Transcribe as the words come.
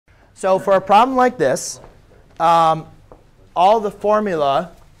So for a problem like this, all the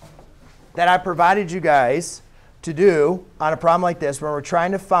formula that I provided you guys to do on a problem like this, when we're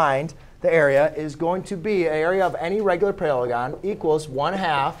trying to find the area, is going to be an area of any regular polygon equals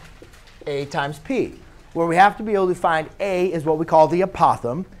 1/2 a times p, where we have to be able to find a is what we call the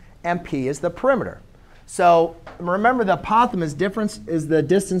apothem, and p is the perimeter. So remember, the apothem is the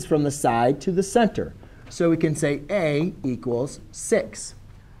distance from the side to the center. So we can say a equals 6.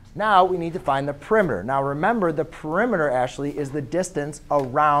 Now we need to find the perimeter. Now remember, the perimeter actually is the distance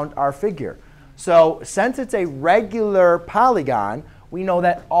around our figure. So since it's a regular polygon, we know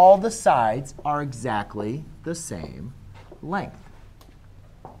that all the sides are exactly the same length.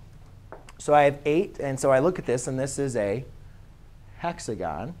 So I have 8, and so I look at this, and this is a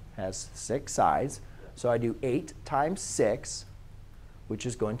hexagon, has 6 sides. So I do 8 times 6, which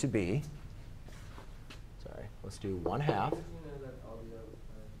is going to be, sorry, let's do 1/2.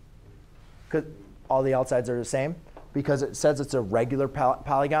 Because all the outsides are the same, because it says it's a regular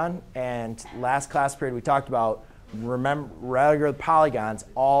polygon. And last class period we talked about, remember, regular polygons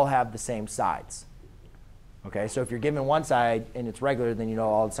all have the same sides. OK, so if you're given one side and it's regular, then you know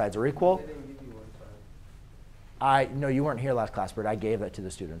all the sides are equal. They didn't give you one side. No, you weren't here last class period. I gave that to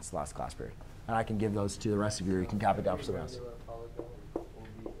the students last class period. And I can give those to the rest of you, or you can copy it down for someone else.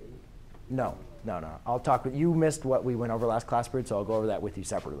 No. I'll talk with you. Missed what we went over last class period, so I'll go over that with you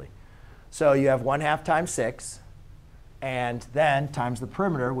separately. So you have 1/2 times 6, and then times the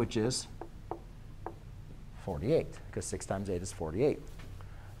perimeter, which is 48, because 6 times 8 is 48.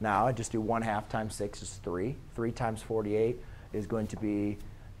 Now I just do 1/2 times 6 is 3. 3 times 48 is going to be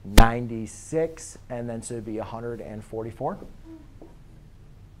 96, and then so it would be 144.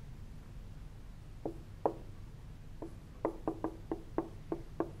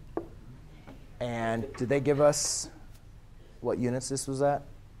 And did they give us what units this was at?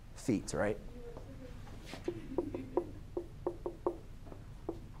 Feet, right?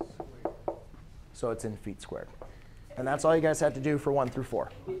 So it's in feet squared. And that's all you guys had to do for 1 through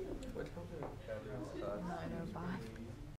 4.